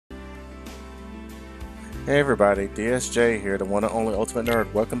Hey everybody, DSJ here, the one and only Ultimate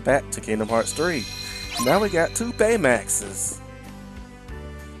Nerd. Welcome back to Kingdom Hearts 3. Now we got two Baymaxes.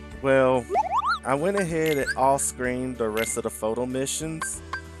 Well, I went ahead and off-screened the rest of the photo missions,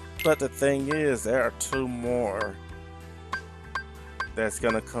 but the thing is, there are two more that's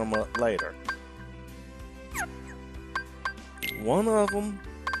gonna come up later. One of them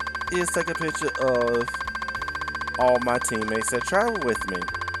is take a picture of all my teammates that travel with me,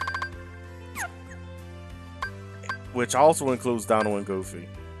 which also includes Donald and Goofy.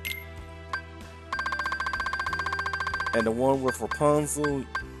 And the one with Rapunzel,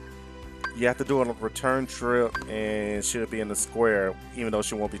 you have to do a return trip, and she'll be in the square, even though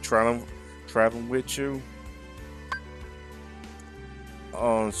she won't be traveling with you.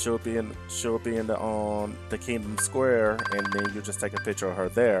 She'll be in the Kingdom Square, and then you just take a picture of her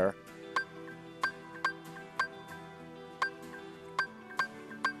there.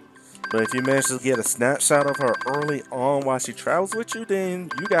 But if you manage to get a snapshot of her early on while she travels with you, then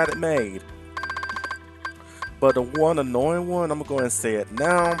you got it made. But the one annoying one, I'm gonna go ahead and say it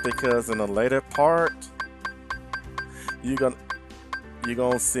now, because in a later part, you're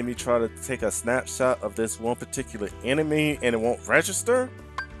gonna see me try to take a snapshot of this one particular enemy and it won't register.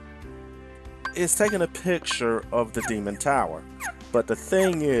 It's taking a picture of the Demon Tower. But the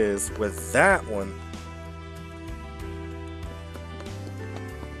thing is, with that one,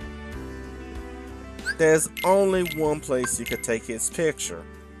 there's only one place you could take his picture.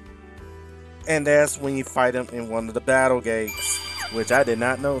 And that's when you fight him in one of the battle gates, which I did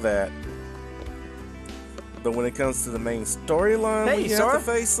not know that. But when it comes to the main storyline, when you have to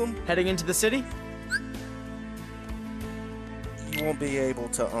face him, heading into the city, you won't be able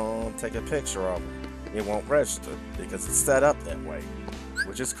to take a picture of him. It won't register because it's set up that way,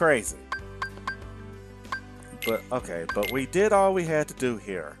 which is crazy. But okay, but we did all we had to do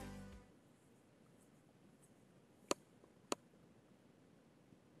here.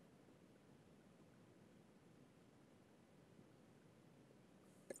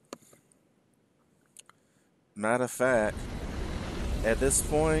 Matter of fact, at this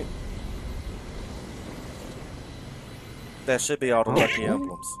point, that should be all the lucky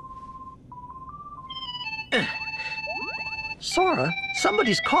emblems. Sora,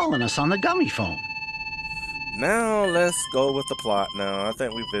 somebody's calling us on the gummy phone. Now let's go with the plot now. I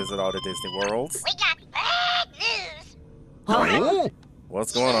think we visit all the Disney worlds. We got bad news. Huh?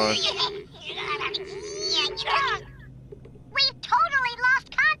 What's going on? We've totally lost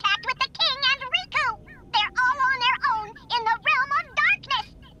contact with the King and Riku. They're all on their own in the realm of darkness.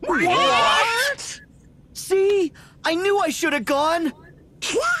 What? see? I knew I should have gone.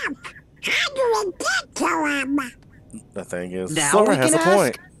 Trump, how do we get to him? The thing is, Now Sora we has a can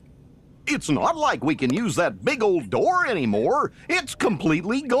point. It's not like we can use that big old door anymore. It's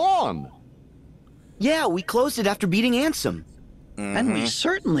completely gone. Yeah, we closed it after beating Ansem. And we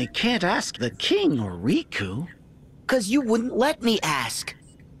certainly can't ask the king or Riku. 'Cause you wouldn't let me ask.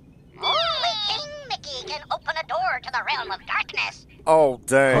 Only King Mickey can open a door to the realm of darkness. Oh,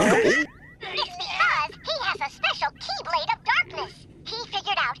 dang. It's because he has a special keyblade of darkness. He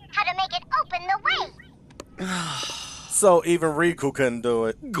figured out how to make it open the way. So even Riku couldn't do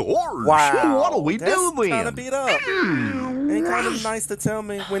it. Gorge, Wow. what'll we do That's kind then? of beat up. Ain't kind of nice to tell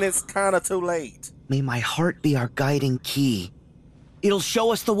me when it's kind of too late. May my heart be our guiding key. It'll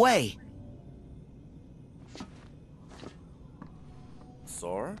show us the way.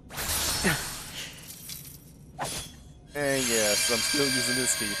 Sora? And yes, I'm still using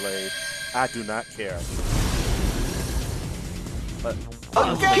this keyblade. I do not care. But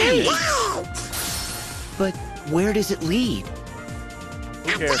Okay! But where does it lead?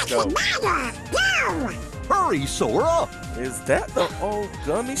 who cares though? Hurry, Sora! Is that the old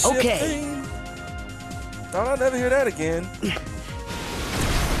gummy ship Okay. thing? Thought I'd never hear that again.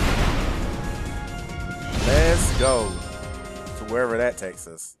 Let's go to wherever that takes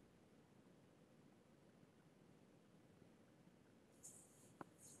us.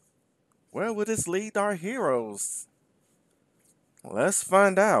 Where would this lead our heroes? Let's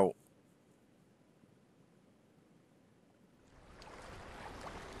find out.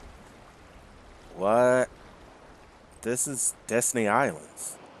 What? This is Destiny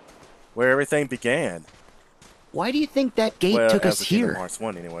Islands, where everything began. Why do you think that gate Well, took as us the Kingdom here? Hearts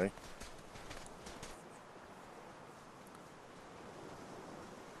 1 anyway.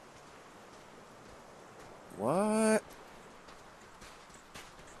 What?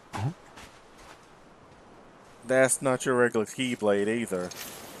 Huh? That's not your regular Keyblade either.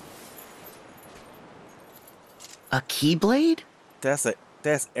 A keyblade? That's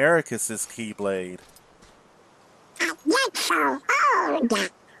Ericus's Keyblade. Not so old.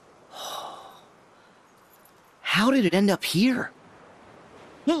 How did it end up here?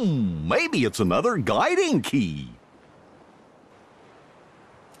 Maybe it's another guiding key.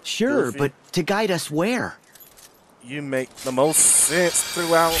 Sure, Goofy. but to guide us where? You make the most sense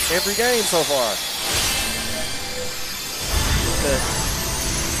throughout every game so far.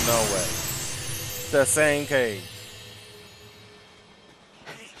 No way. The same cave.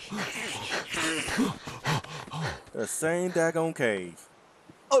 The same daggone cave.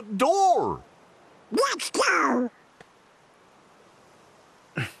 A door! Let's go.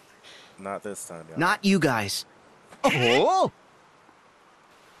 Not this time, y'all. Not you guys. Oh?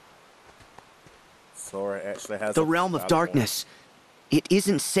 Sora actually has The a realm of valid point. darkness. It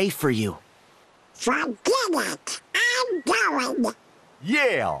isn't safe for you. Forget it. I'm going.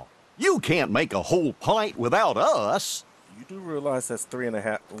 Yeah! You can't make a whole pint without us. You do realize that's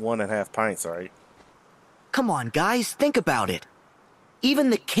 1.5 pints, right? Come on, guys, think about it. Even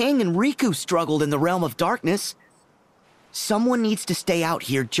the king and Riku struggled in the realm of darkness. Someone needs to stay out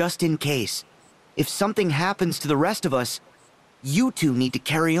here just in case. If something happens to the rest of us, you two need to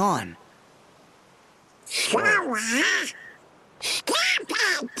carry on. Sora, stop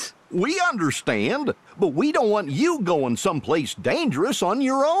it. We understand, but we don't want you going someplace dangerous on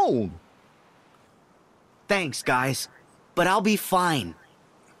your own. Thanks, guys, but I'll be fine.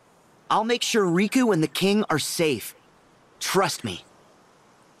 I'll make sure Riku and the king are safe. Trust me.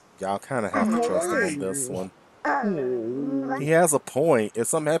 Y'all kind of have to trust him on this one. He has a point. If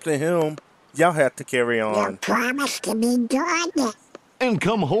something happened to him, y'all have to carry You on. promised to be good. And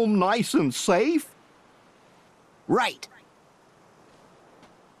come home nice and safe? Right.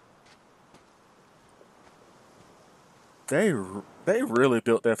 They really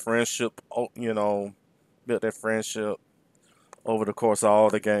built their friendship, built their friendship over the course of all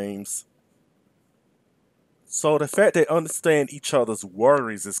the games. So the fact they understand each other's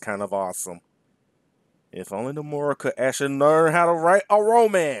worries is kind of awesome. If only Nomura could actually learn how to write a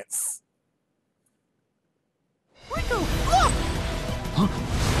romance. Riku, look!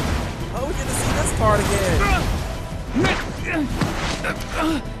 Oh, we get to see this part again.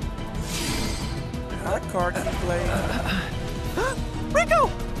 Hot car keyblade. Riku!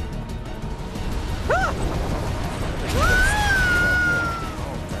 Ah!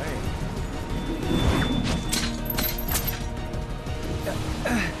 Oh, dang.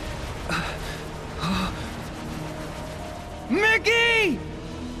 Mickey!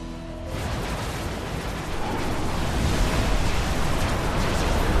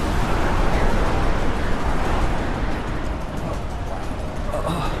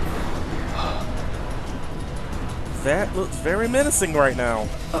 That looks very menacing right now.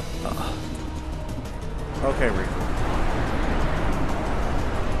 Okay, Riku.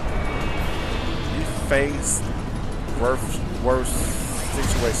 You faced worse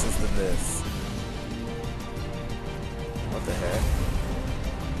situations than this. What the heck?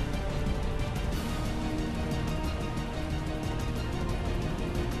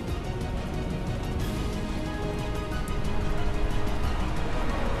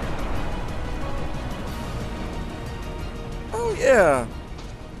 Oh yeah.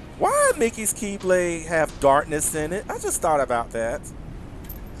 Why did Mickey's Keyblade have darkness in it? I just thought about that.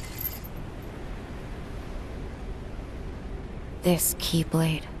 This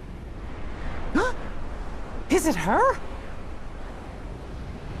Keyblade. Is it her?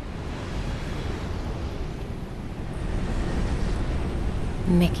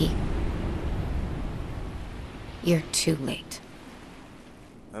 Mickey. You're too late.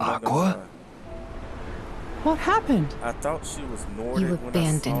 I'm not gonna Aqua? lie. What happened? I thought she was Nordic You when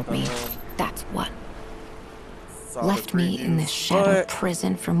abandoned I me. saw the, That's what. saw Left the me in this shadow but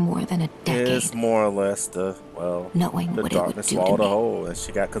prison for more than a decade. it's more or less the Knowing the what it would darkness do to swallowed a me. hole and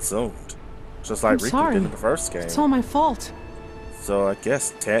she got consumed, just like I'm Riku sorry. did in the first game. It's all my fault. So I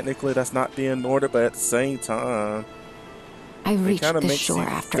guess technically that's not being Nordic, but at the same time, I reached kinda the makes shore you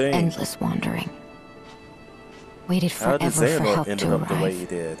after think. endless wandering. Waited how did forever for Xehanort help ended to up the way he arrive,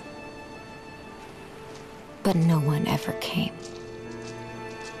 did? but no one ever came.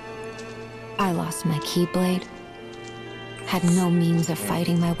 I lost my Keyblade. Had no means of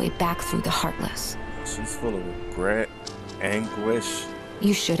fighting my way back through the Heartless. She's full of regret, anguish.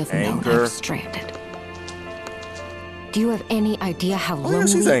 You should have known I Anger. was stranded. Do you have any idea how Oh, yeah,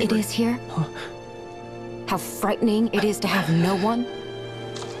 she's lonely it angry. is here? How frightening it is to have no one?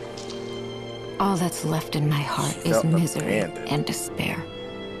 All that's left in my heart She is felt misery abandoned. and despair.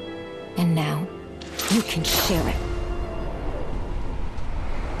 And now, you can share it.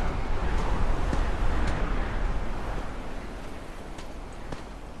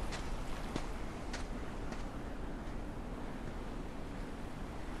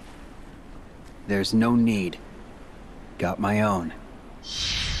 There's no need. got my own.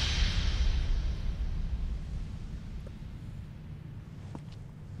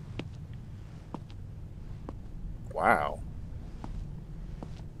 Wow.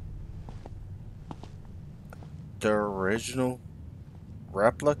 The original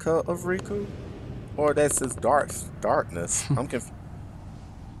replica of Riku? Or that's his darkness? I'm confused.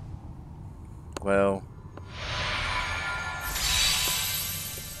 Well.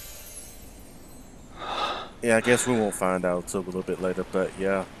 Yeah, I guess we won't find out until a little bit later, but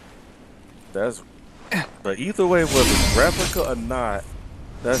yeah. But either way, whether it's replica or not,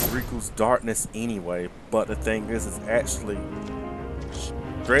 that's Riku's darkness anyway. But the thing is, it's actually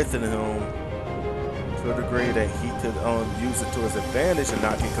strengthening him to a degree that he could use it to his advantage and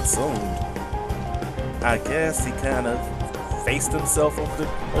not get consumed. I guess he kind of faced himself over the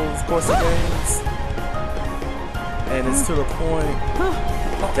course of games, and it's to the point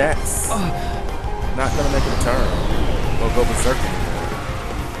that's not gonna make a turn or go berserk anymore.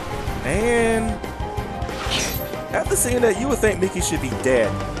 And after seeing that, you would think Mickey should be dead.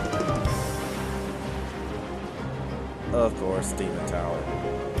 Of course, Demon Tower.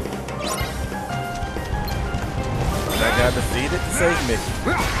 And I got defeated to save Mickey.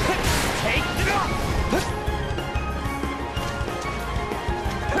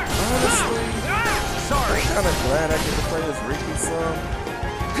 Honestly, I'm kind of glad I get to play as Riku some.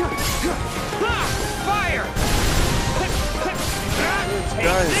 Fire!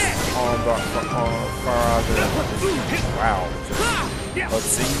 Guys, wow, just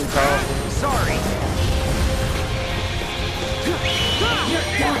obscenely powerful. Sorry.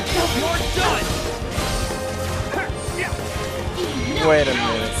 You're done. Wait a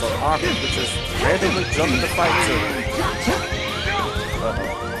minute, so Aqua could just randomly jump in the fight too.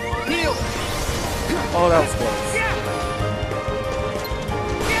 Oh, that was close.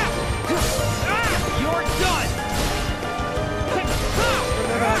 You're done.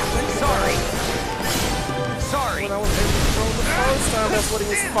 Sorry. When I was able to control the first time, that's what he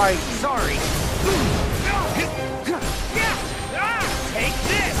was fighting. Sorry. Take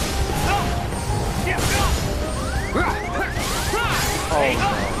this. Oh,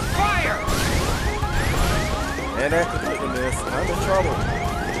 fire. And that completely missed. I'm in trouble.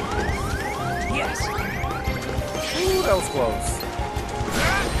 Yes. Ooh, that was close.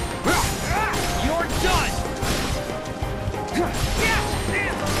 You're done.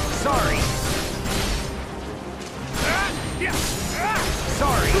 Sorry.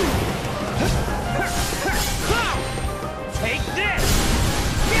 Sorry. Take this.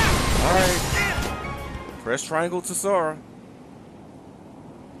 Alright. Press triangle to Sora.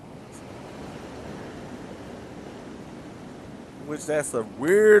 Which that's a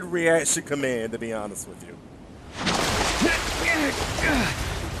weird reaction command, to be honest with you.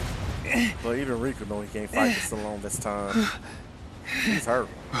 But even Riku knows he can't fight this alone this time. He's hurt.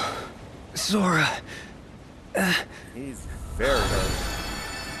 Sora. He's very hurt.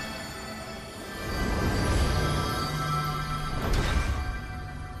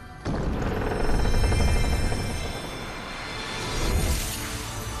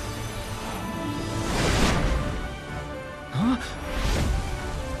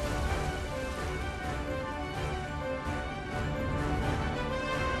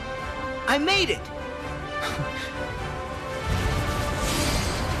 I made it!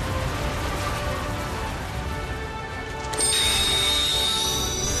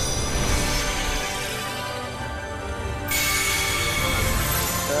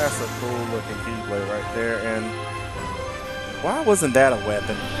 That's a cool looking keyblade right there, and why wasn't that a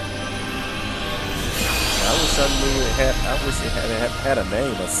weapon? I wish I knew it had. I wish it had a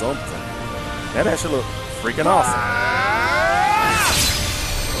name or something. That actually looked freaking awesome.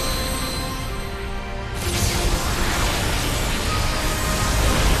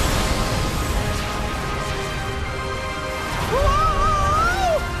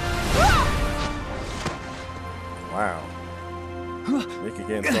 Wow. Mickey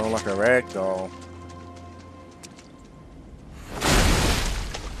getting thrown like a rag doll.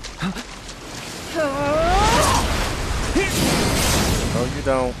 No, you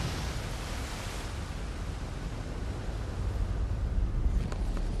don't.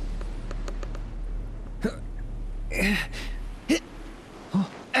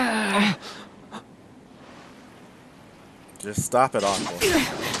 Just stop it, Aqua.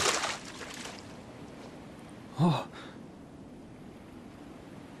 Oh.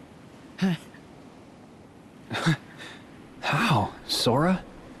 How, Sora?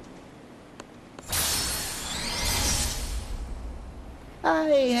 I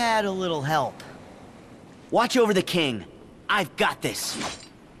had a little help. Watch over the king. I've got this.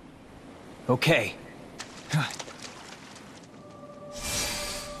 Okay.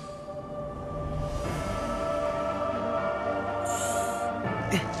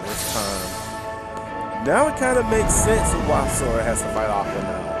 Now it kind of makes sense of why Sora has to fight Aqua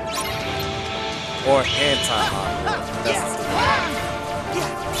now. Or anti-Aqua. That's the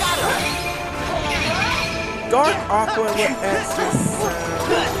Dark Aqua would actually sound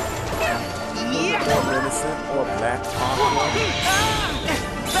more innocent, or Black Aqua.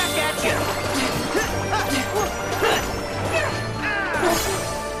 Back at you!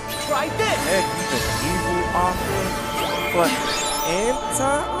 Try this! Heck, even evil Aqua, but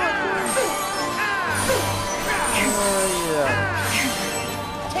anti-Aqua? Yeah.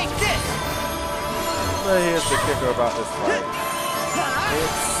 Take this! But here's the kicker about this fight.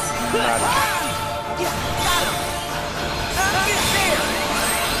 It's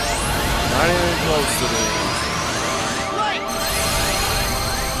not even close to this.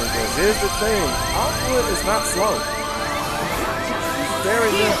 Because here's the thing, Aqua is not slow. She's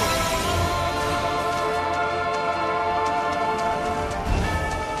very nimble.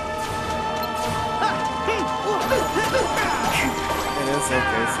 And in some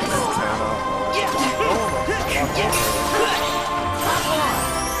cases, it's kind of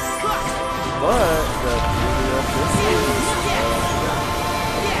but the beauty of this is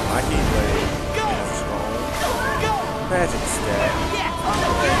my keyblade is strong magic stat.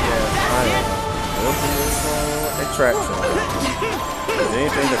 Attraction. Is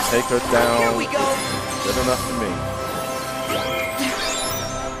anything to take her down is good enough for me.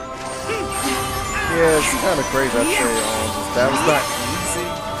 Yeah, it's kind of crazy. I say that was not easy.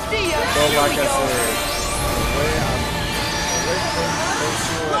 But like I said, the way I'm make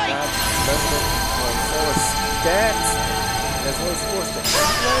sure I got better for stats as well as for the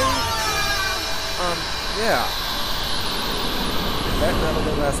gameplay. Yeah. That never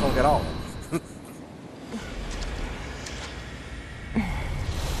didn't last long at all.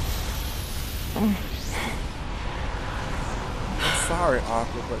 I'm sorry,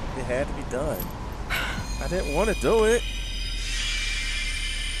 Aqua, but it had to be done. I didn't want to do it.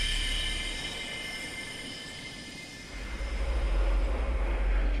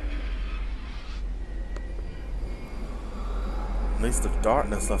 At least the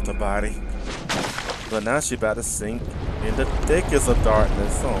darkness left her body. But now she about to sink in the thickest of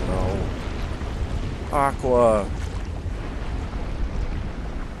darkness. Oh no. Aqua.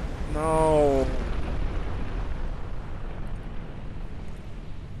 No.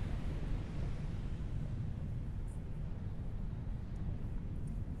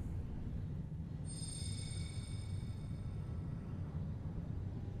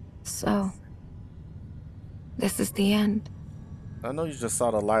 So, this is the end. I know you just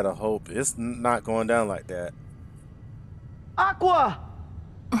saw the light of hope. It's not going down like that. Aqua!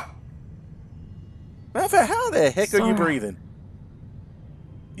 Matter of fact, how the heck are you Sora. breathing?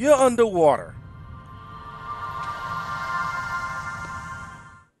 You're underwater.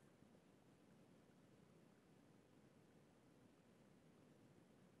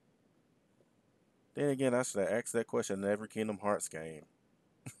 Then again, I should have asked that question in every Kingdom Hearts game.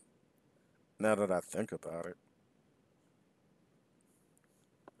 Now that I think about it.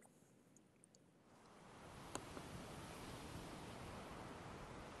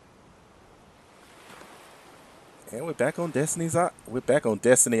 And we're back on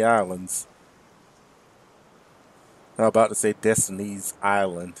Destiny Islands. I'm about to say Destiny's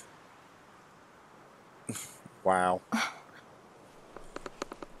Island. Wow.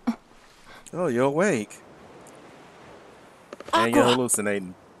 Oh, you're awake. And you're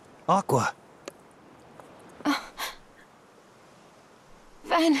hallucinating. Aqua.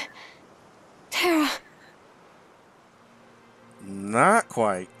 Van. Terra. Not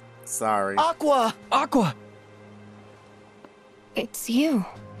quite. Sorry. Aqua! Aqua! It's you.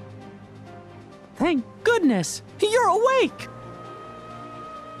 Thank goodness! You're awake!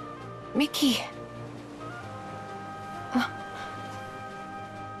 Mickey.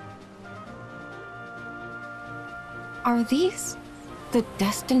 Are these the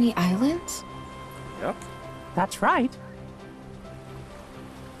Destiny Islands? Yep. That's right.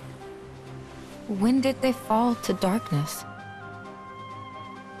 When did they fall to darkness?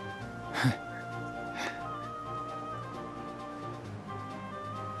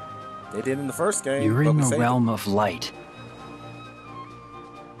 They did in the first game. You're but in we the saved realm of light.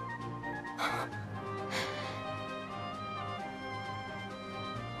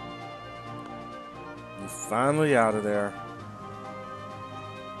 You're finally out of there.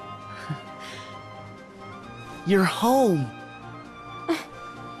 You're home.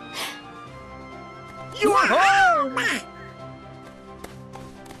 You're home!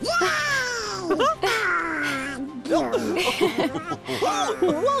 Welcome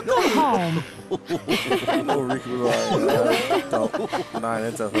home. No, Riku like, don't. Nah,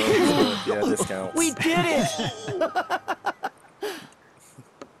 it's a hook. Yeah, this counts. We did it!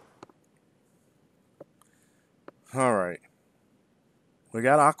 All right. We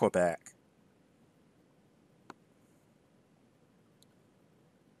got Aqua back.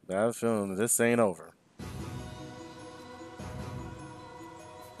 But I have a feeling this ain't over.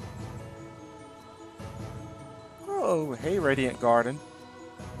 Oh, hey, Radiant Garden.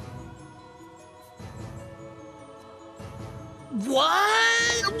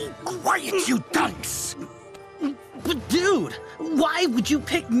 What? Quiet, you dunce! But dude, why would you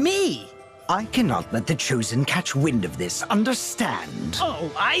pick me? I cannot let the Chosen catch wind of this, understand?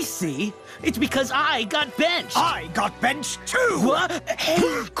 Oh, I see. It's because I got benched. I got benched too! What?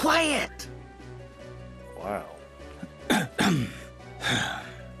 Hey, quiet! Wow.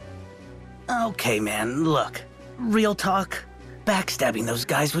 Okay, man, look. Real talk, backstabbing those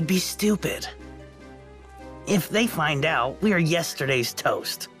guys would be stupid. If they find out, we are yesterday's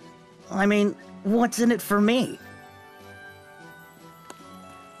toast. I mean, what's in it for me?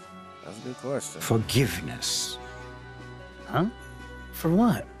 That's a good question. Forgiveness. Huh? For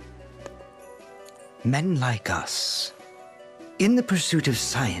what? Men like us. In the pursuit of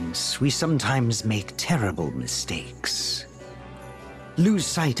science, we sometimes make terrible mistakes. Lose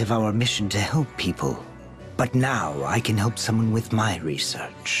sight of our mission to help people. But now I can help someone with my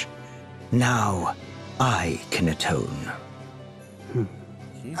research. Now I can atone.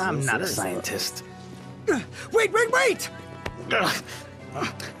 I'm not a scientist. Wait! Ugh.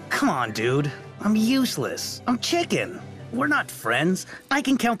 Come on, dude. I'm useless. I'm chicken. We're not friends. I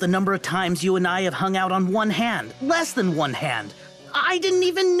can count the number of times you and I have hung out on one hand. Less than one hand. I didn't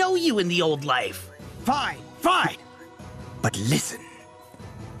even know you in the old life. Fine. But listen.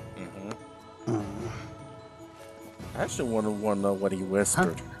 I actually want to know what he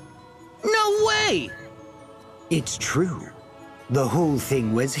whispered. No way! It's true. The whole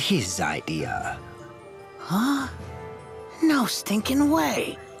thing was his idea. Huh? No stinking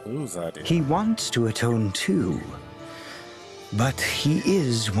way. Whose idea? He wants to atone too. But he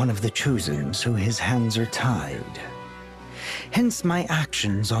is one of the Chosen, so his hands are tied. Hence my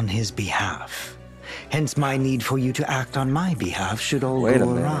actions on his behalf. Hence my need for you to act on my behalf should all Wait a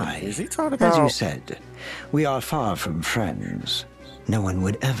go minute. awry. Is he talking about... As you said, we are far from friends. No one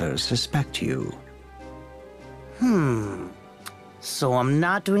would ever suspect you. So I'm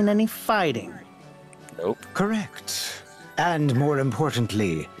not doing any fighting. Nope. Correct. And more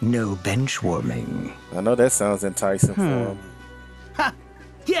importantly, no bench warming. I know that sounds enticing for him. Ha!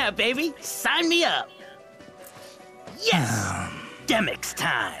 Yeah, baby! Sign me up! Yes! Demix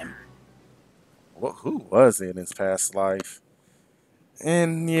time! Well, who was he in his past life?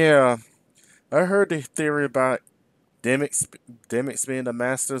 And yeah, I heard the theory about Demix being the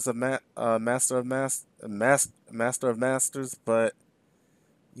master of masters, but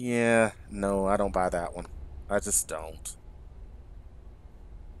yeah, no, I don't buy that one. I just don't.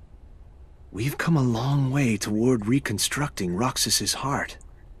 We've come a long way toward reconstructing Roxas's heart,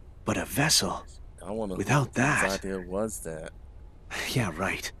 but a vessel. I wonder without that. Whose idea was that? Yeah,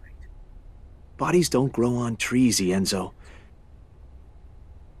 right. Bodies don't grow on trees, Ienzo.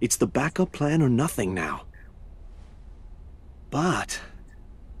 It's the backup plan or nothing now. But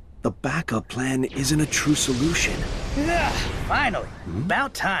the backup plan isn't a true solution. Finally!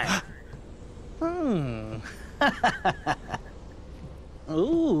 About time!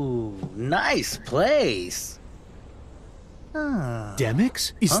 Ooh, nice place!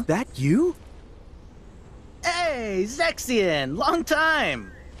 Demix? Is that you? Hey, Zexian! Long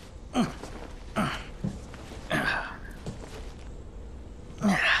time!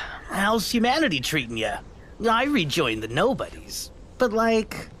 How's humanity treating ya? I rejoined the nobodies. But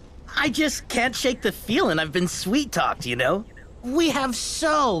like, I just can't shake the feeling I've been sweet-talked, you know? We have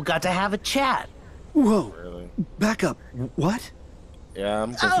so got to have a chat. Whoa. Really? Back up. What? Yeah,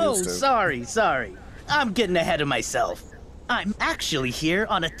 I'm confused Oh, too. sorry. I'm getting ahead of myself. I'm actually here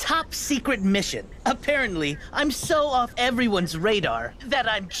on a top-secret mission. Apparently, I'm so off everyone's radar that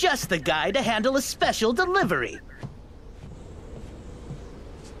I'm just the guy to handle a special delivery.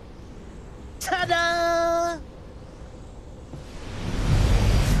 Ta-da!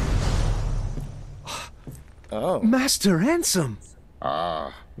 Oh. Master Ansem!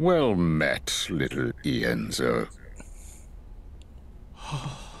 Ah, well met, little Ienzo.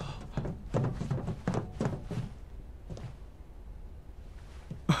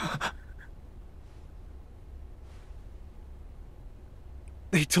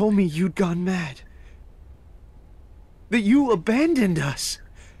 They told me you'd gone mad. That you abandoned us.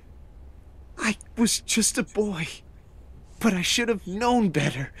 I was just a boy, but I should have known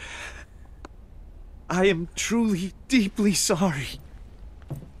better. I am truly, deeply sorry.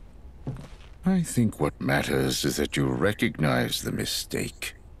 I think what matters is that you recognize the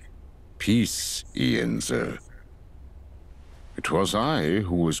mistake. Peace, Ienzo. It was I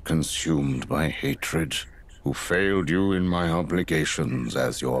who was consumed by hatred, who failed you in my obligations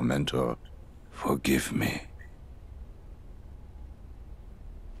as your mentor. Forgive me.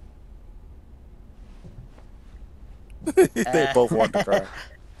 They both want to cry.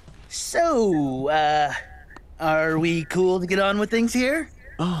 So, are we cool to get on with things here?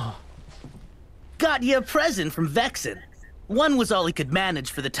 Oh. Got you a present from Vexen. One was all he could manage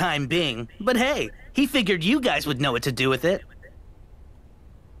for the time being, but hey, he figured you guys would know what to do with it.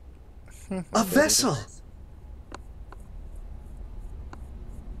 A vessel!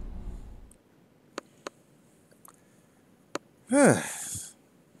 Well,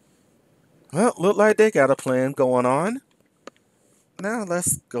 look like they got a plan going on. Now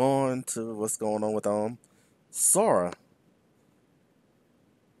let's go on to what's going on with Sora.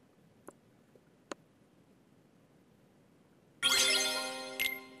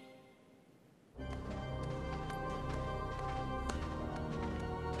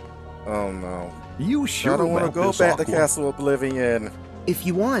 Oh no. You sure I don't want to about go this, back to Aqua? Castle Oblivion. If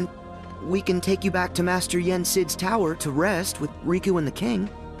you want, we can take you back to Master Yen Sid's tower to rest with Riku and the king.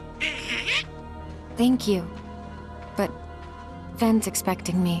 Thank you. But Ven's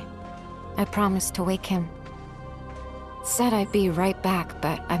expecting me. I promised to wake him. Said I'd be right back,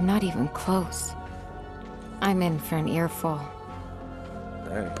 but I'm not even close. I'm in for an earful.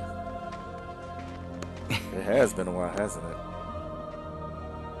 Dang. It has been a while, hasn't it?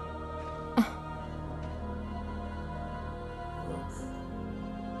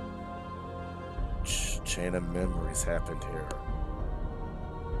 Chain of memories happened here.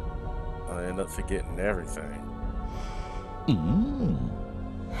 I end up forgetting everything.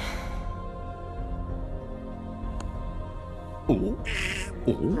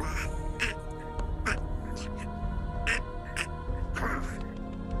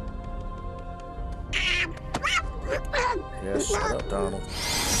 Yeah, shut up, Donald.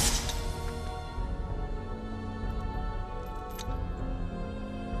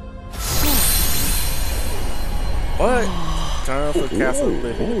 But time for Castle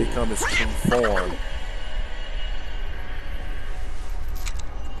Oblivion to become its true form.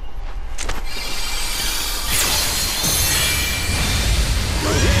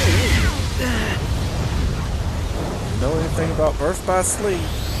 Know anything about Birth by Sleep?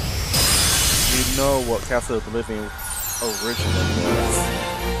 You know what Castle Oblivion originally was.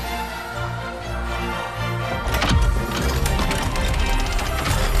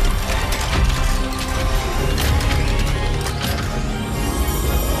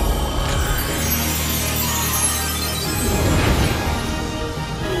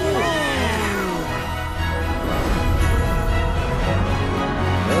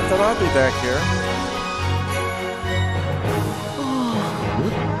 Never thought I'd be back here.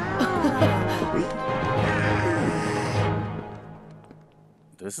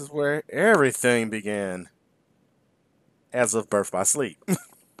 This is where everything began. As of Birth by Sleep.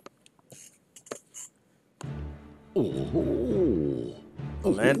 The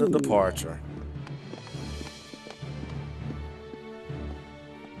land of departure.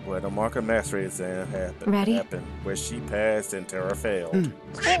 Where the Marker Mastery exam happened. Where she passed and Terra failed.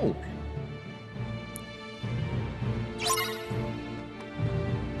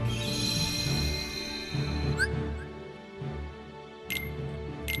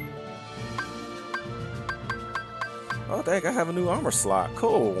 Oh, dang, I have a new armor slot.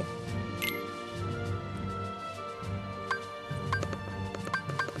 Cool.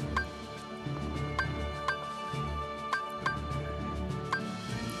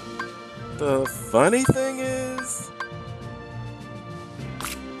 The funny thing is,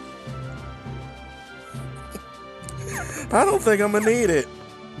 I don't think I'm gonna need it.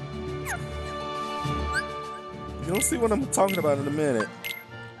 You'll see what I'm talking about in a minute.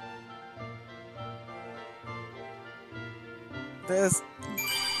 There's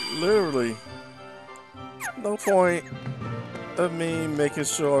literally no point of me making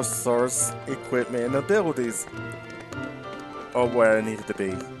sure source equipment and abilities are where I needed to be.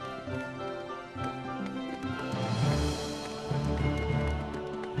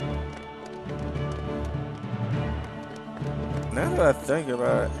 Now that I think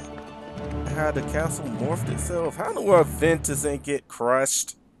about how the castle morphed itself, how in the world Ventus didn't get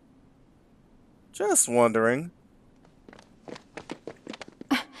crushed? Just wondering.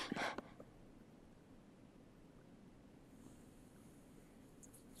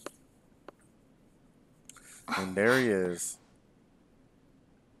 And there he is.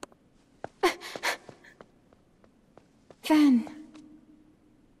 Ven.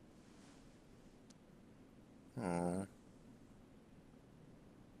 Aww.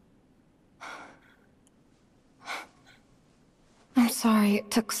 I'm sorry it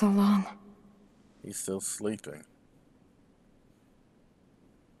took so long. He's still sleeping.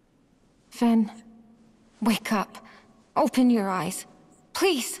 Ven, wake up. Open your eyes.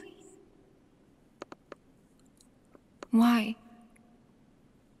 Please. Why?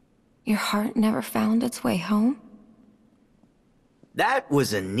 Your heart never found its way home? That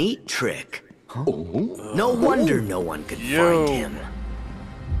was a neat trick. No wonder no one could find him.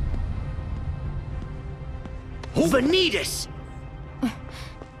 Ventus!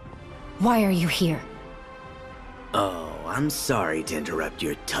 Why are you here? Oh, I'm sorry to interrupt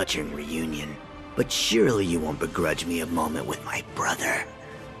your touching reunion, but surely you won't begrudge me a moment with my brother.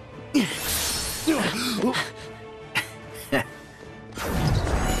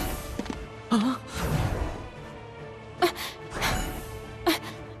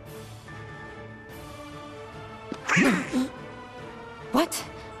 What?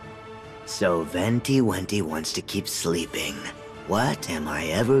 So Venti Wenti wants to keep sleeping. What am I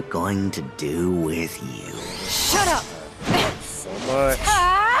ever going to do with you? Shut up! So much.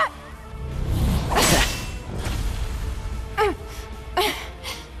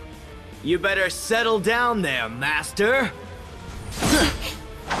 You better settle down there, Master.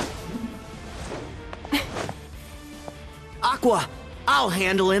 Aqua, I'll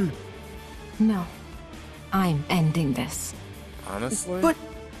handle him. No. I'm ending this. Honestly? But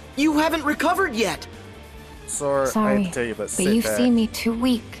you haven't recovered yet. Sorry, I hate to tell you, but sit you back. see me too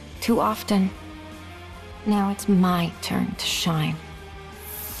weak, too often. Now it's my turn to shine.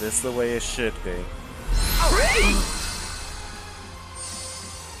 This is the way it should be.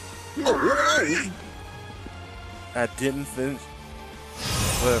 I didn't finish.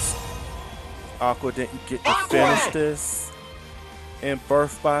 Plus, Aqua didn't get to finish this in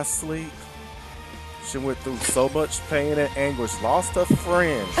Birth by Sleep. She went through so much pain and anguish, lost her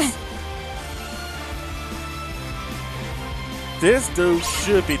friends. This dude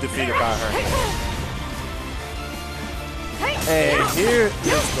should be defeated by her hand. And here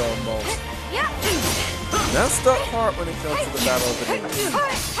is the most messed up part when it comes to the Battle of the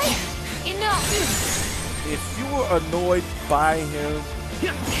Ninjas. If you were annoyed by him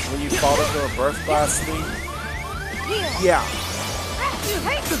when you fought him during Birth by Sleep, yeah.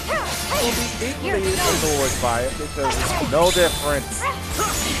 You'll be equally annoyed by it because it's no difference.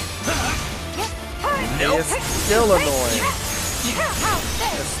 It's still annoying.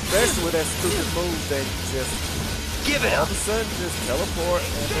 Especially with that stupid move that just give it all up. of a sudden just teleport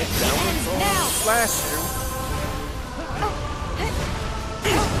and then downwards on slash you.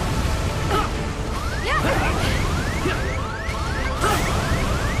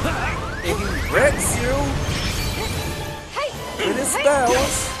 And he wrecks you with his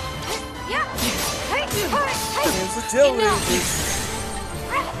spells. And his agility is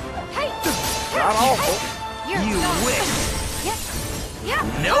not awful. You win.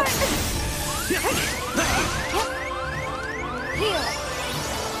 Nope.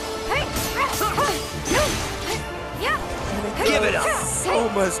 Give it up. So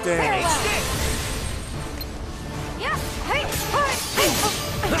much damage.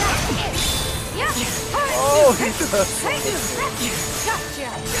 Oh, he does so much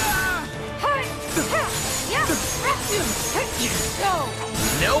damage.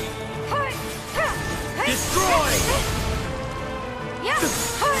 Nope. Destroy.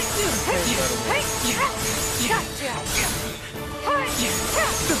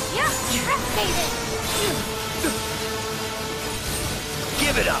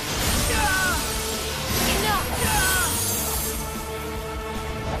 Give it up.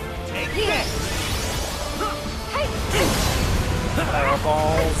 Take this.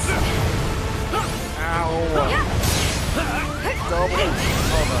 Fireballs. Ow. Double.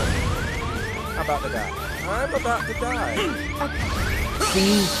 Oh no. I'm about to die. I'm about to die.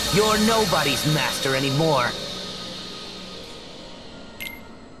 See? You're nobody's master anymore.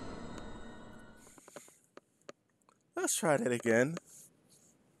 Let's try that again.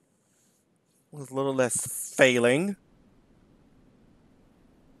 With a little less failing.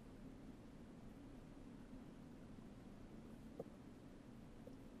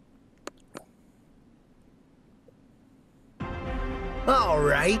 All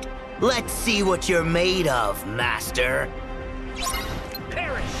right. Let's see what you're made of, Master.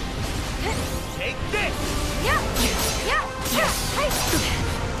 Perish! Take this!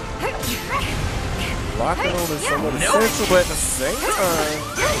 Locking on is somewhat essential, but at the same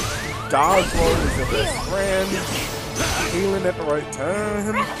time, dodge roll is your best friend. Healing at the right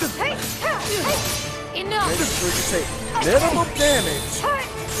time. Enough. Make sure you take minimum damage.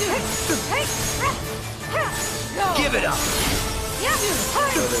 Give it up.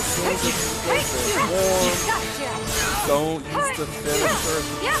 But as soon as you get warm, don't use the finisher.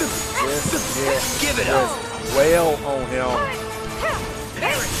 Give it up. Wail on him.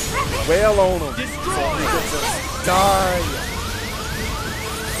 Wail on him. So he can just die.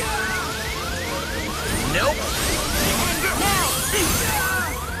 Nope.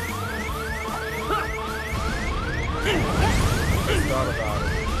 Thought about it.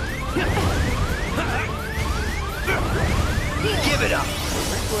 Give it up.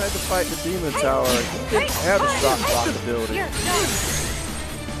 Rico had to fight the demon tower. He didn't have a shock block ability.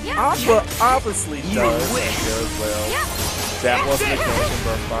 Aqua obviously does as well. That wasn't a connection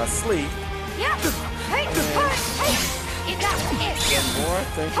birth by sleep. The more I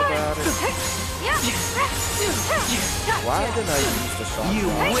think about it, why didn't I use the shock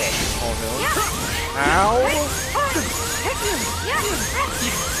block on him? Ow!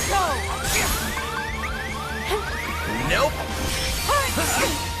 Nope.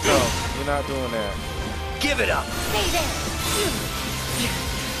 No, you're not doing that. Give it up. Stay there.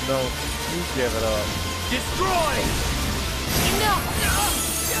 No, you give it up. Destroy. Enough.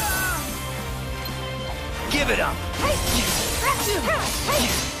 Give it up.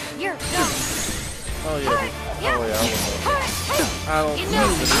 You're done. Oh yeah. Oh yeah, I don't know.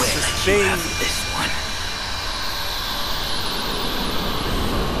 This is big. This one.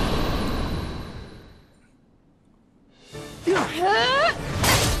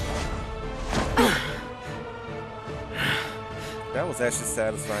 That was actually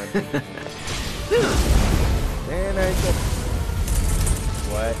satisfying. Man, I ain't gonna...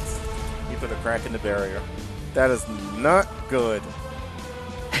 What? You put a crack in the barrier. That is not good.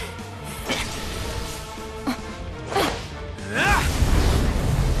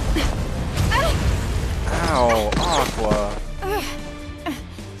 Ow, Aqua.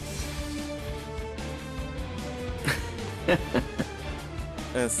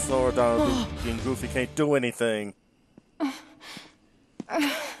 And Sora, Donald, and Goofy can't do anything.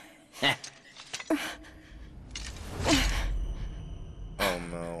 Oh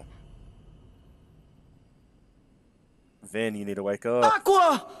no. Vin, you need to wake up.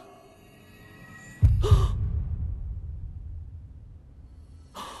 Aqua!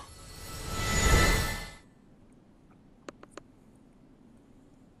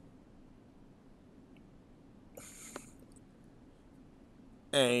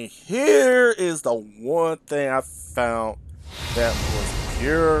 And here is the one thing I found that was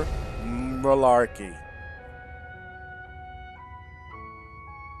pure malarkey.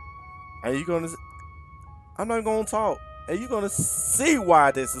 Are you gonna... I'm not gonna talk. Are you gonna see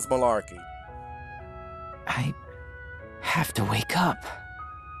why this is malarkey? I have to wake up.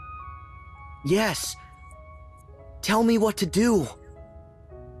 Yes. Tell me what to do.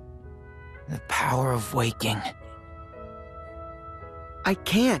 The power of waking. I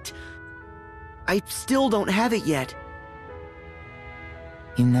can't. I still don't have it yet.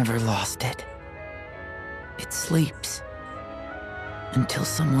 You never lost it. It sleeps. Until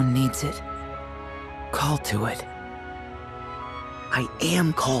someone needs it. Call to it. I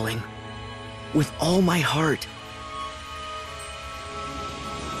am calling. With all my heart.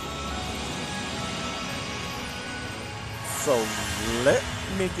 So let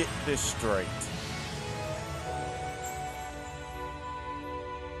me get this straight.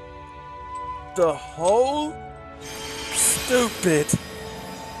 The whole stupid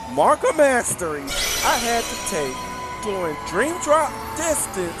marker mastery I had to take during Dream Drop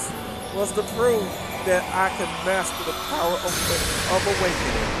Distance was to prove that I could master the power of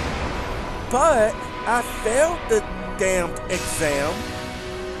awakening. But I failed the damned exam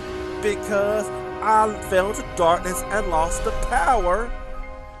because I fell into darkness and lost the power.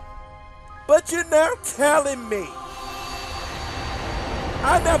 But you're now telling me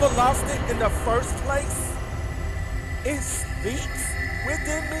I never lost it in the first place? It speaks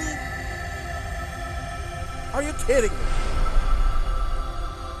within me? Are you kidding me?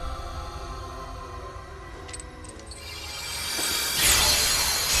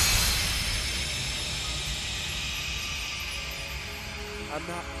 I'm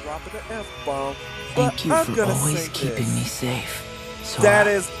not dropping an F-bomb, but Thank you I'm for gonna always say keeping this. me safe. So That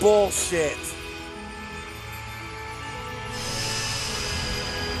is bullshit.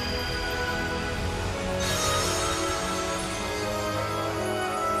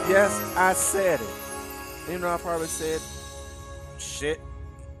 Yes, I said it. You know, I probably said shit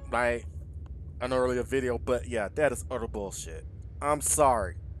like an earlier video, but yeah, that is utter bullshit. I'm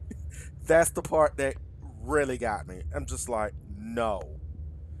sorry. That's the part that really got me. I'm just like, no.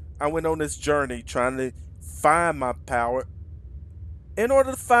 I went on this journey trying to find my power in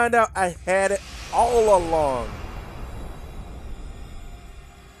order to find out I had it all along.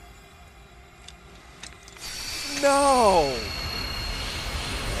 No!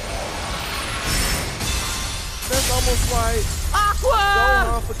 That's almost like Aqua!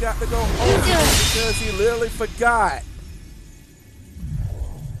 Gohan forgot to go over because he literally forgot.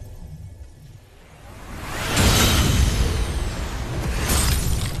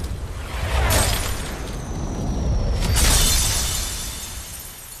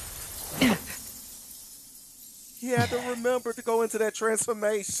 He had to remember to go into that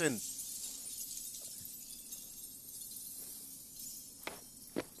transformation.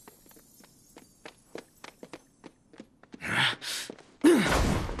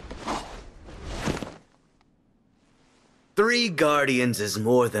 Three guardians is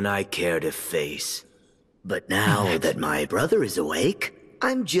more than I care to face. But now that my brother is awake,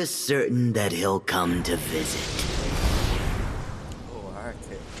 I'm just certain that he'll come to visit. Oh, I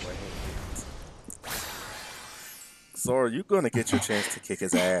can't wait. Sora, you're gonna get your chance to kick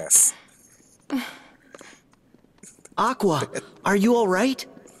his ass. Aqua, are you alright?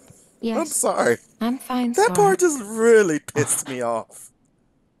 Yes. I'm sorry. I'm fine, That Sora. part just really pissed me off.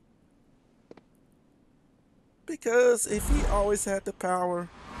 Because if he always had the power,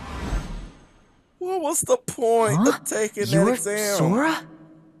 what was the point of taking that exam? Sora?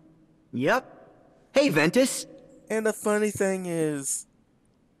 Yep. Hey, Ventus. And the funny thing is,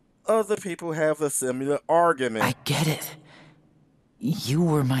 other people have a similar argument. I get it. You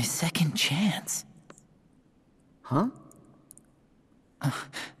were my second chance. Huh?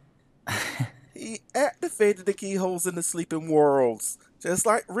 He activated the keyholes in the sleeping worlds, just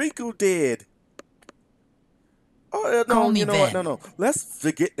like Riku did. Oh, no, Call me you know what? Ben. No. Let's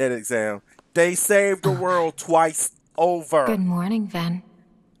forget that exam. They saved the world twice over. Good morning, Ven.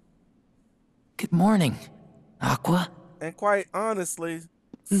 Good morning, Aqua. And quite honestly,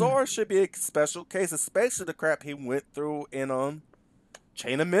 Sora should be a special case, especially the crap he went through in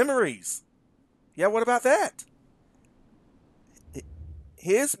Chain of Memories. Yeah, what about that?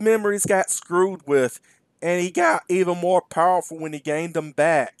 His memories got screwed with, and he got even more powerful when he gained them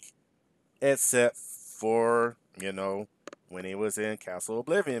back. Except for, when he was in Castle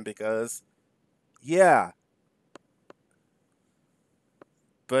Oblivion, because, yeah.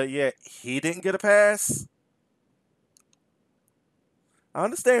 But yet, he didn't get a pass. I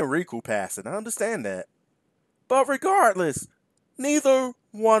understand Riku passing. I understand that. But regardless, neither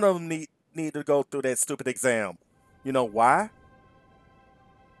one of them need to go through that stupid exam. You know why?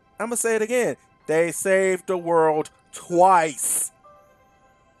 I'm going to say it again. They saved the world twice.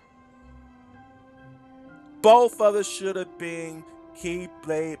 Both of us should have been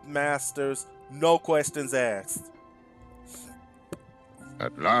Keyblade Masters, no questions asked.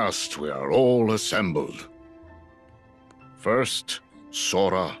 At last we are all assembled. First,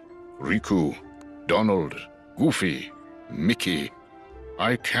 Sora, Riku, Donald, Goofy, Mickey.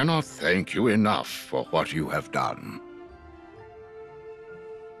 I cannot thank you enough for what you have done.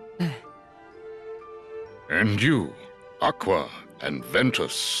 And you, Aqua and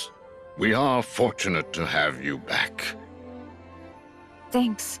Ventus. We are fortunate to have you back.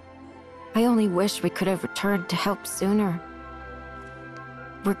 Thanks. I only wish we could have returned to help sooner.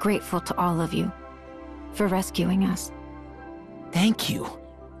 We're grateful to all of you for rescuing us. Thank you.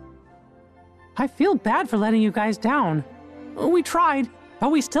 I feel bad for letting you guys down. We tried,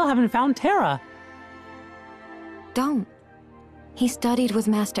 but we still haven't found Terra. Don't. He studied with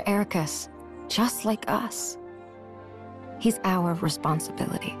Master Ericus, just like us. He's our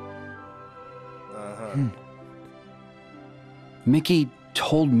responsibility. Mickey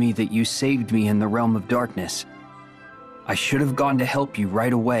told me that you saved me in the realm of darkness. I should have gone to help you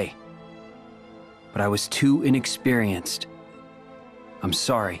right away. But I was too inexperienced. I'm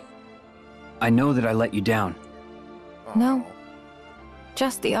sorry. I know that I let you down. No.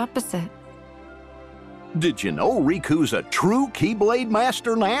 Just the opposite. Did you know Riku's a true Keyblade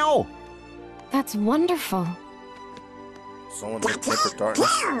Master now? That's wonderful. Someone named Tempered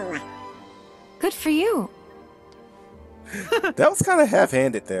Darkness. Good for you. That was kind of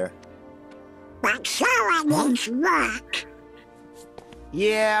half-handed there. But Sora needs work.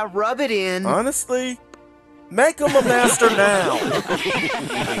 Yeah, rub it in. Honestly, make him a master now.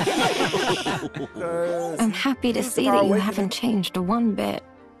 I'm happy to see that you haven't changed one bit.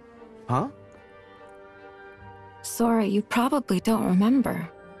 Huh? Sora, you probably don't remember.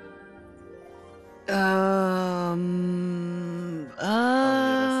 Oh, yeah, that's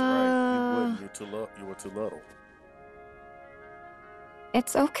right. You wouldn't. You were too little.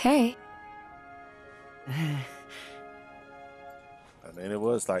 It's okay. I mean, it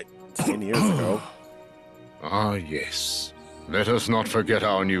was like 10 years ago. Ah, yes. Let us not forget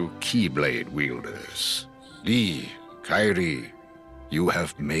our new Keyblade wielders. Lee, Kairi, you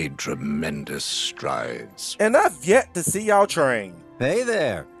have made tremendous strides. And I've yet to see y'all train. Hey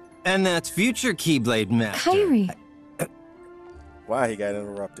there. And that's future Keyblade Master. Kairi. Why he got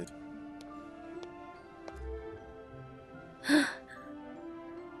interrupted?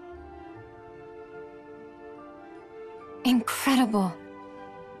 Incredible.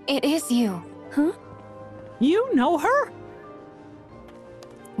 It is you. Huh? You know her?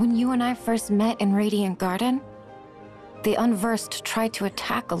 When you and I first met in Radiant Garden, the Unversed tried to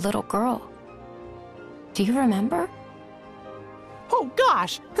attack a little girl. Do you remember? Oh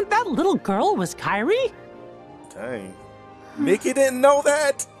gosh, that little girl was Kairi? Dang. Mickey didn't know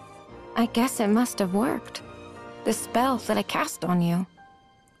that? I guess it must have worked. The spell that I cast on you.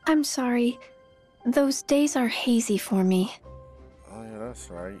 I'm sorry. Those days are hazy for me. Oh yeah, that's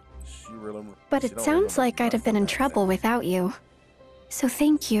right. She really. But it sounds like I'd have been in trouble without you. So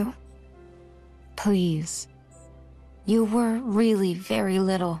thank you. Please. You were really very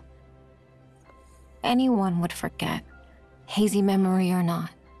little. Anyone would forget, hazy memory or not.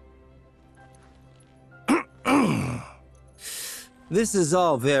 This is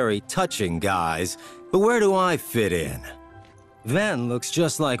all very touching, guys, but where do I fit in? Ven looks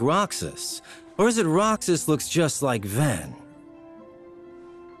just like Roxas. Or is it Roxas looks just like Ven?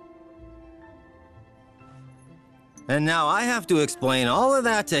 And now I have to explain all of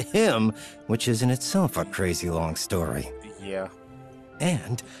that to him, which is in itself a crazy long story. Yeah.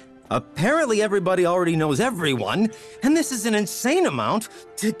 And apparently everybody already knows everyone, and this is an insane amount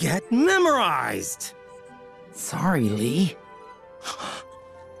to get memorized. Sorry, Lee.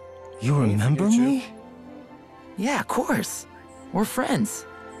 You remember me? Yeah, of course. We're friends.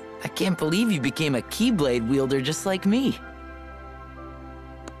 I can't believe you became a Keyblade wielder just like me.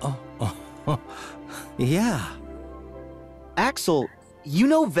 Yeah. Axel, you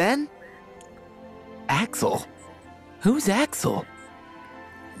know Ven? Axel? Who's Axel?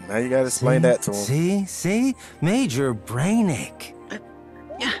 Now you gotta explain that to him. See? Major brainache.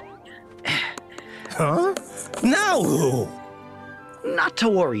 Huh? Now who? Not to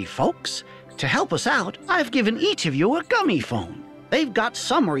worry, folks. To help us out, I've given each of you a gummy phone. They've got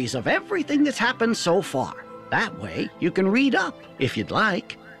summaries of everything that's happened so far. That way, you can read up, if you'd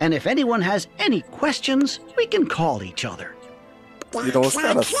like. And if anyone has any questions, we can call each other. You know, it's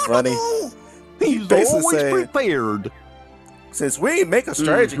kind of funny. He's basically always saying, prepared. Since we ain't make a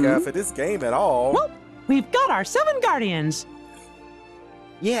strategy guide for this game at all. Well, we've got our 7 Guardians.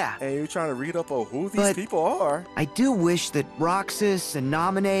 Yeah. And you're trying to read up on who these people are. I do wish that Roxas and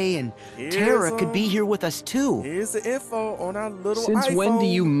Naminé and Terra could be here with us too. Here's the info on our little Since iPhone. when do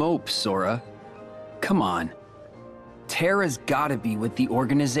you mope, Sora? Come on. Terra's gotta be with the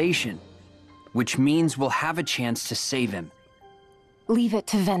organization, which means we'll have a chance to save him. Leave it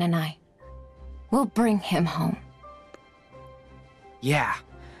to Ven and I. We'll bring him home. Yeah.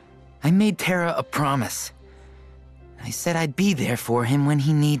 I made Terra a promise. I said I'd be there for him when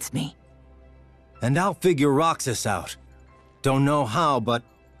he needs me. And I'll figure Roxas out. Don't know how, but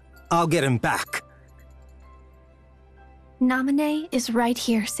I'll get him back. Naminé is right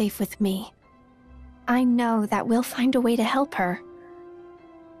here safe with me. I know that we'll find a way to help her.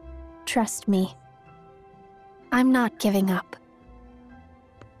 Trust me. I'm not giving up.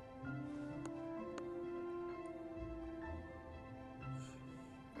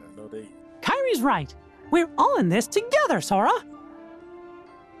 Kairi's right. We're all in this together, Sora.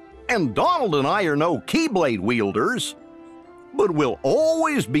 And Donald and I are no Keyblade wielders, but we'll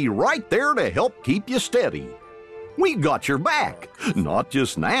always be right there to help keep you steady. We got your back, not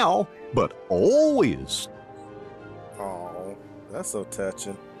just now, but always. Oh, that's so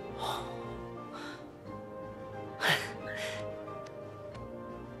touching.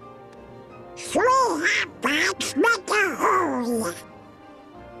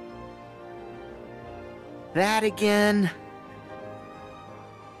 That again?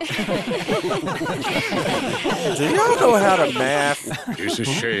 Do y'all know how to math? It's a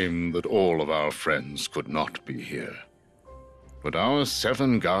shame that all of our friends could not be here. But our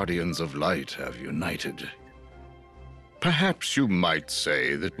 7 Guardians of Light have united. Perhaps you might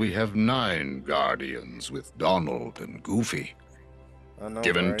say that we have 9 Guardians with Donald and Goofy. I know,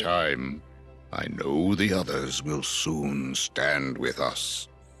 Given right? time, I know the others will soon stand with us.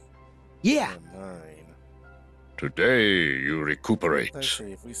 Yeah. Today you recuperate. Let's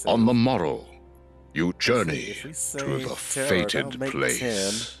see, if we say- On the morrow, you journey if we say to the Terra, fated that'll make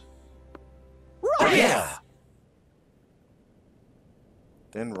place. 10. Yeah.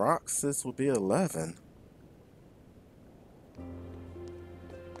 Then Roxas will be 11.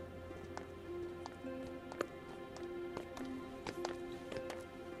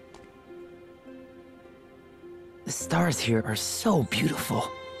 stars here are so beautiful.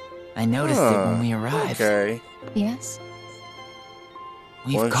 I noticed it when we arrived. Okay. Yes?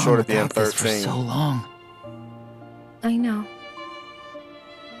 We've One gone short of being without this for 13. so long. I know.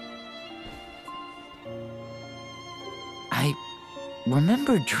 I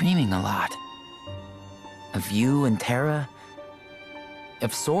remember dreaming a lot. Of you and Terra.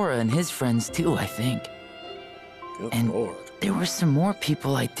 Of Sora and his friends too, I think. Good and Lord. There were some more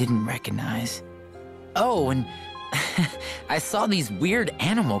people I didn't recognize. Oh, and I saw these weird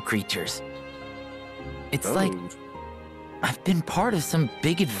animal creatures. It's like I've been part of some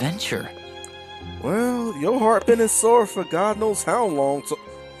big adventure. Well, your heart been in Sora for God knows how long, so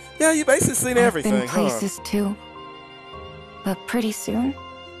yeah, you basically seen everything, I've been places too. But pretty soon,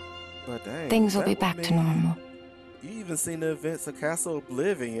 But dang, things will that be would back to mean normal. You even seen the events of Castle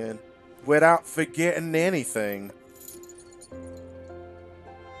Oblivion without forgetting anything.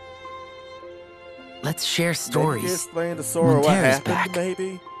 Let's share Maybe stories. you explain to Sora when what Terra's happened, back.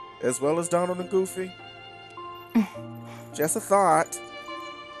 maybe, as well as Donald and Goofy. Just a thought.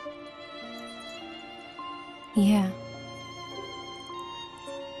 Yeah.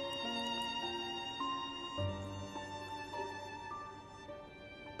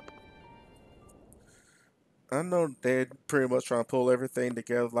 I know they're pretty much trying to pull everything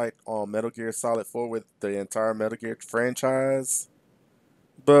together like on Metal Gear Solid 4 with the entire Metal Gear franchise.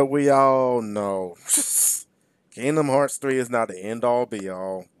 But we all know Kingdom Hearts 3 is not the end all be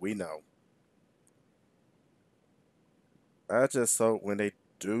all. We know. I just hope when they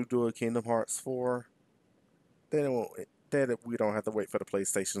do a Kingdom Hearts 4, that we don't have to wait for the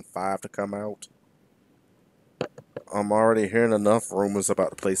PlayStation 5 to come out. I'm already hearing enough rumors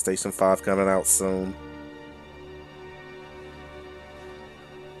about the PlayStation 5 coming out soon.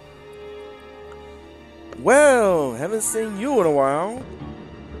 Well, haven't seen you in a while.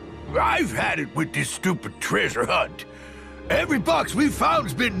 I've had it with this stupid treasure hunt. Every box we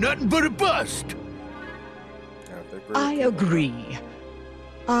found's been nothing but a bust. I agree.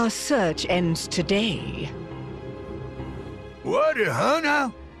 Our search ends today. What,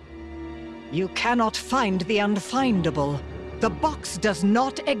 now? You cannot find the unfindable. The box does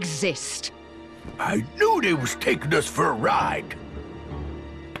not exist. I knew they was taking us for a ride.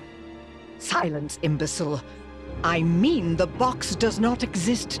 Silence, imbecile. I mean the box does not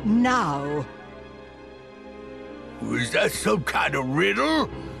exist now. Was that some kind of riddle?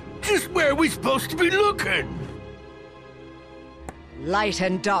 Just where are we supposed to be looking? Light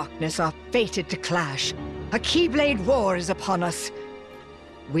and darkness are fated to clash. A Keyblade war is upon us.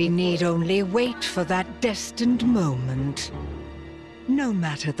 We need only wait for that destined moment. No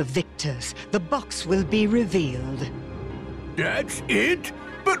matter the victors, the box will be revealed. That's it?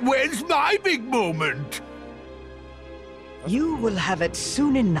 But when's my big moment? You will have it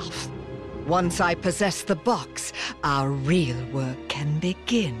soon enough. Once I possess the box, our real work can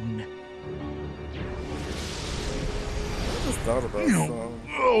begin. I just thought about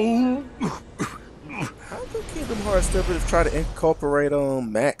something. How could Kingdom Hearts ever try to incorporate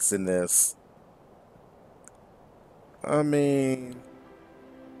Max in this? I mean,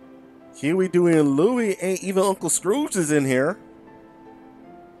 Huey, Dewey, and Louie ain't even Uncle Scrooge is in here.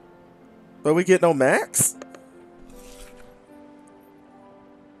 But we get no Max?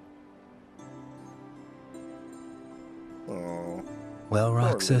 Oh. Well,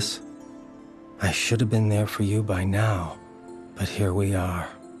 Roxas, I should have been there for you by now, but here we are.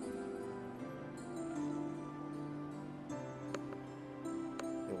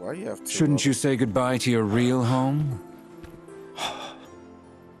 Why you have to? Shouldn't you say goodbye to your real home?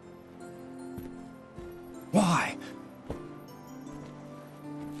 Why?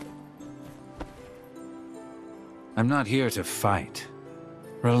 I'm not here to fight.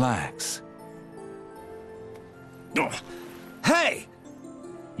 Relax. Hey!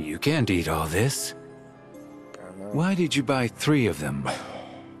 You can't eat all this. Why did you buy 3 of them?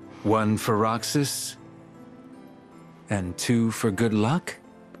 1 for Roxas? And 2 for good luck?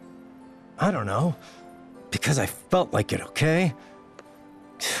 I don't know. Because I felt like it, okay?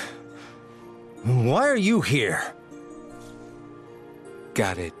 Why are you here?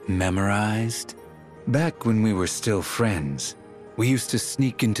 Got it memorized? Back when we were still friends, we used to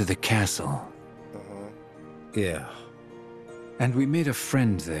sneak into the castle. Yeah. And we made a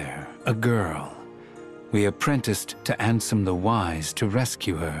friend there, a girl. We apprenticed to Ansem the Wise to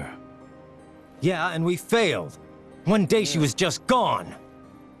rescue her. Yeah, and we failed. One day she was just gone.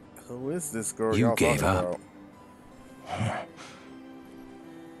 Who is this girl You y'all gave talking up. about?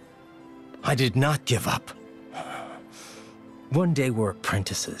 I did not give up. One day we're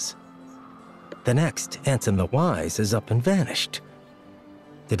apprentices. The next, Ansem the Wise is up and vanished.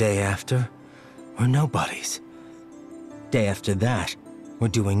 The day after, we're nobodies. Day after that, we're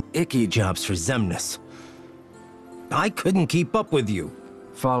doing icky jobs for Xemnas. I couldn't keep up with you.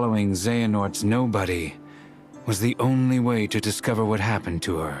 Following Xehanort's nobody was the only way to discover what happened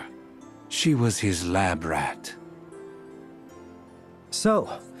to her. She was his lab rat.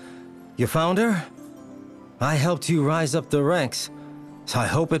 So, you found her? I helped you rise up the ranks, so I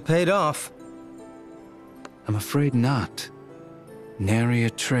hope it paid off. I'm afraid not. Nary a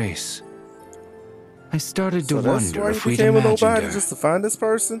trace. I started to wonder if we'd imagined her. Just to find this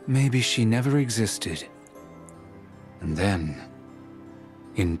person? Maybe she never existed. And then,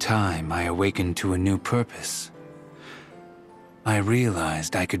 in time, I awakened to a new purpose. I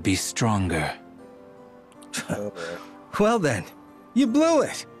realized I could be stronger. Well then, you blew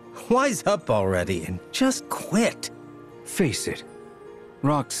it. Wise up already and just quit. Face it,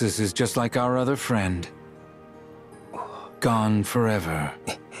 Roxas is just like our other friend. Gone forever.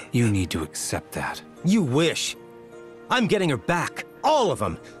 You need to accept that. You wish. I'm getting her back. All of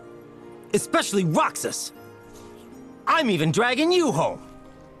them. Especially Roxas. I'm even dragging you home.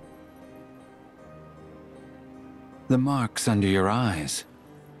 The marks under your eyes,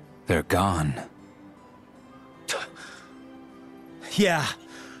 they're gone. Yeah,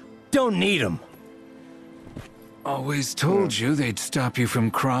 don't need them. Always told you they'd stop you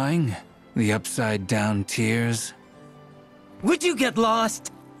from crying. The upside-down tears. Would you get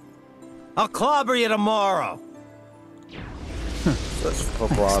lost? I'll clobber you tomorrow. Such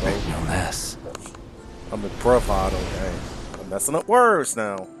bravado. No less. I'm a bravado, man. I'm messing up words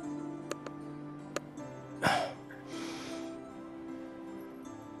now.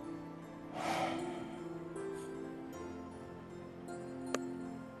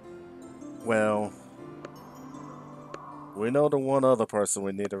 Well, we know the one other person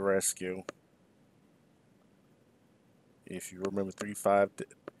we need to rescue. If you remember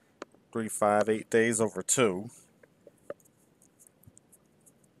 358 days over 2.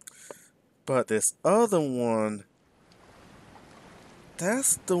 But this other one,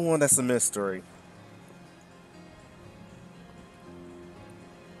 that's the one that's a mystery.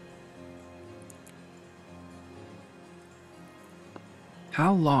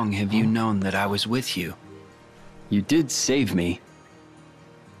 How long have you known that I was with you? You did save me.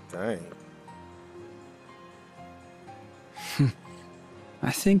 Dang.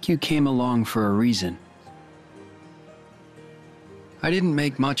 I think you came along for a reason. I didn't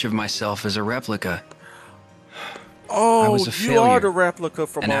make much of myself as a replica. Oh, I was a you failure. are the replica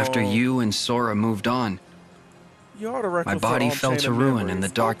from And after you and Sora moved on, you are the replica my body from fell Chain to of ruin Memories. and the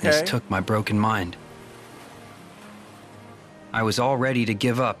darkness Okay. took my broken mind. I was all ready to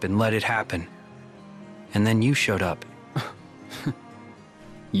give up and let it happen. And then you showed up.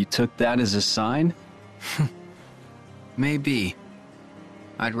 You took that as a sign? Maybe.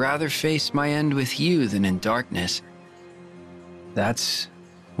 I'd rather face my end with you than in darkness. That's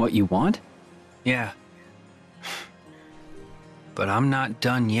what you want? Yeah. But I'm not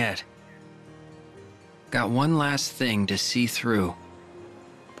done yet. Got one last thing to see through.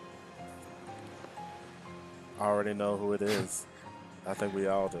 I already know who it is. I think we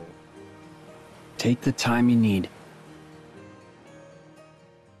all do. Take the time you need.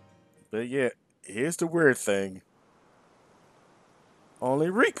 But yeah, here's the weird thing. Only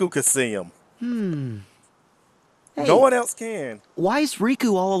Riku could see him. Hey, No one else can. why is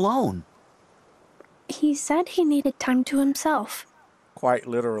Riku all alone? He said he needed time to himself. Quite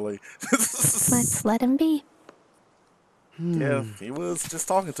literally. Let's let him be. Yeah, he was just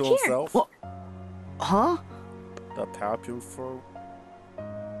talking to Here. himself. Well, huh? The Palpul Throat.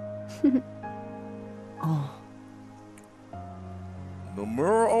 Oh. No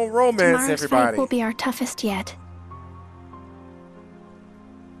more on romance, Tomorrow's everybody. fight will be our toughest yet.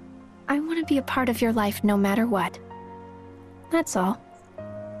 I want to be a part of your life no matter what. That's all.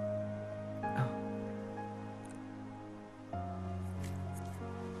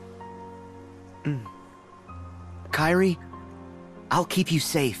 Kairi, I'll keep you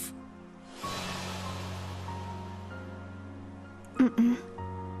safe.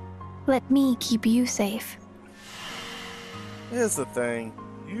 Let me keep you safe. Here's the thing.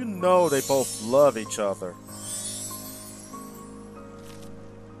 You know they both love each other.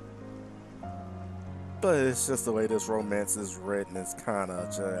 But it's just the way this romance is written. It's kind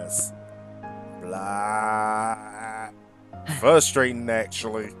of just blah. Frustrating,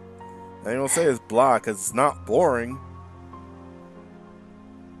 actually. I ain't gonna say it's blah because it's not boring.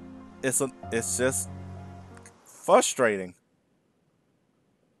 It's just frustrating.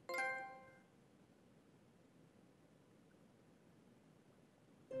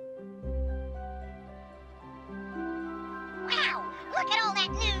 Wow, look at all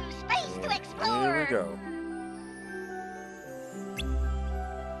that new space to explore. Here we go.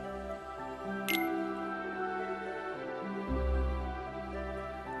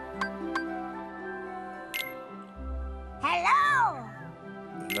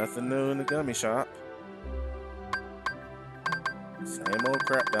 Nothing new in the gummy shop. Same old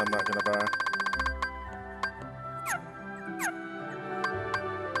crap that I'm not gonna buy.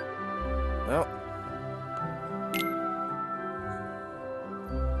 Well,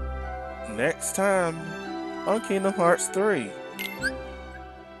 next time on Kingdom Hearts 3.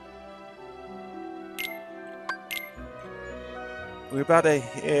 We're about to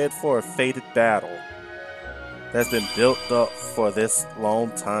head for a fated battle that's been built up for this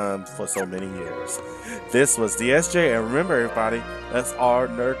long time, for so many years. This was DSJ, and remember everybody, let's all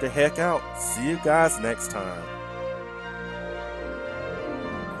nerd the heck out. See you guys next time.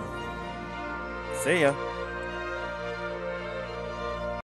 See ya.